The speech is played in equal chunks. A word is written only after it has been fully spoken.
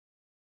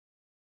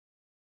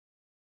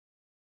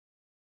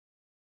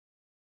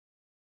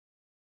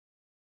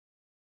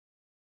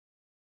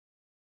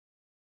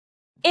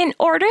In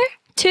order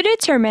to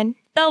determine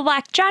the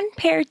electron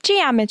pair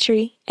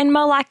geometry and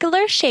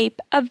molecular shape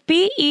of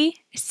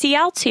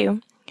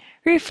BeCl2,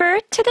 refer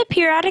to the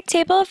periodic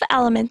table of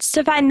elements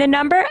to find the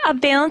number of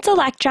valence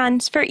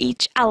electrons for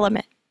each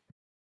element.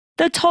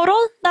 The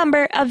total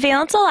number of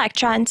valence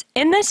electrons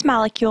in this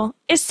molecule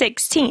is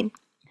 16.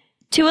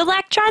 2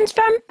 electrons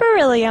from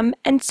beryllium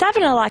and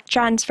 7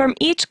 electrons from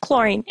each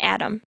chlorine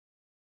atom.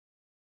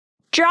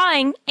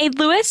 Drawing a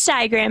Lewis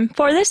diagram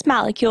for this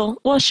molecule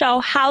will show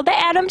how the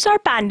atoms are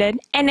bonded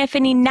and if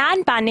any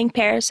non-bonding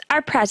pairs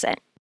are present.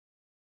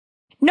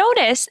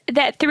 Notice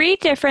that 3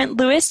 different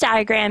Lewis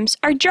diagrams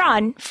are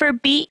drawn for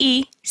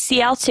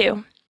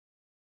BeCl2.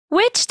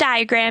 Which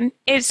diagram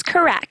is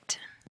correct?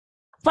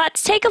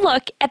 Let's take a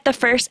look at the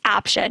first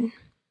option.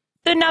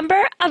 The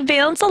number of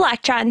valence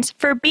electrons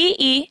for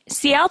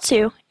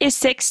BeCl2 is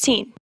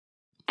 16.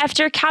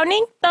 After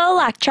counting the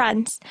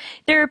electrons,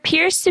 there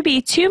appears to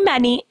be too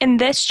many in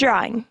this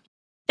drawing.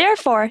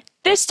 Therefore,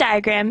 this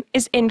diagram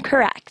is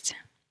incorrect.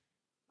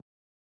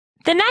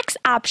 The next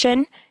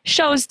option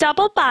shows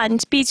double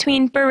bonds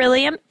between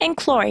beryllium and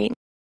chlorine.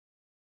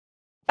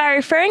 By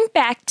referring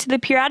back to the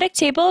periodic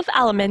table of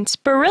elements,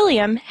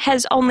 beryllium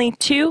has only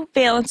 2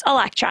 valence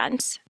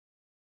electrons.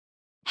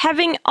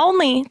 Having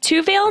only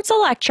 2 valence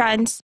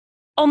electrons,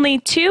 only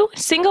 2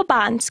 single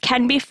bonds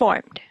can be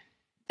formed.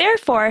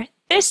 Therefore,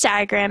 this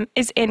diagram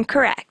is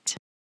incorrect.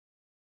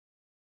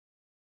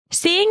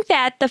 Seeing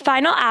that the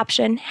final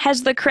option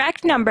has the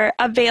correct number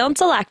of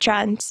valence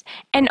electrons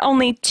and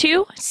only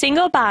 2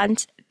 single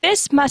bonds,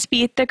 this must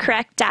be the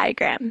correct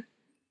diagram.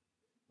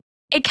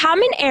 A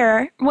common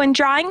error when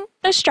drawing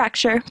the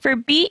structure for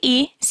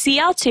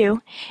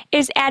BeCl2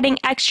 is adding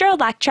extra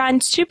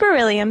electrons to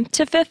beryllium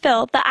to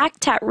fulfill the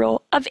octet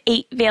rule of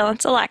 8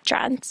 valence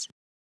electrons.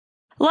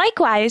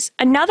 Likewise,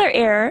 another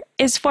error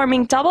is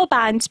forming double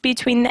bonds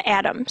between the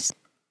atoms.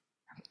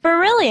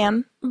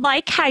 Beryllium,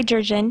 like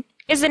hydrogen,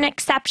 is an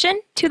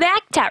exception to the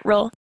octet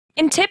rule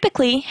and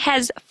typically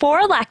has 4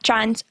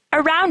 electrons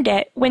around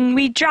it when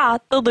we draw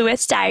the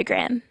Lewis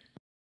diagram.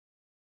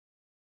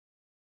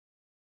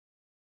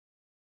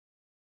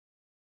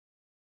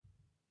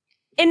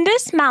 In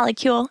this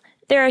molecule,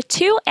 there are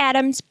 2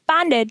 atoms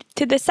bonded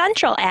to the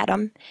central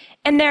atom,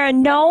 and there are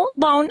no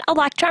lone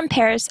electron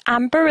pairs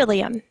on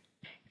beryllium.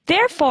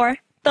 Therefore,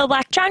 the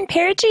electron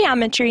pair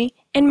geometry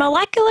and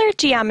molecular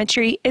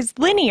geometry is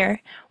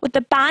linear with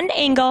a bond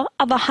angle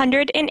of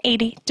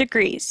 180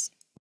 degrees.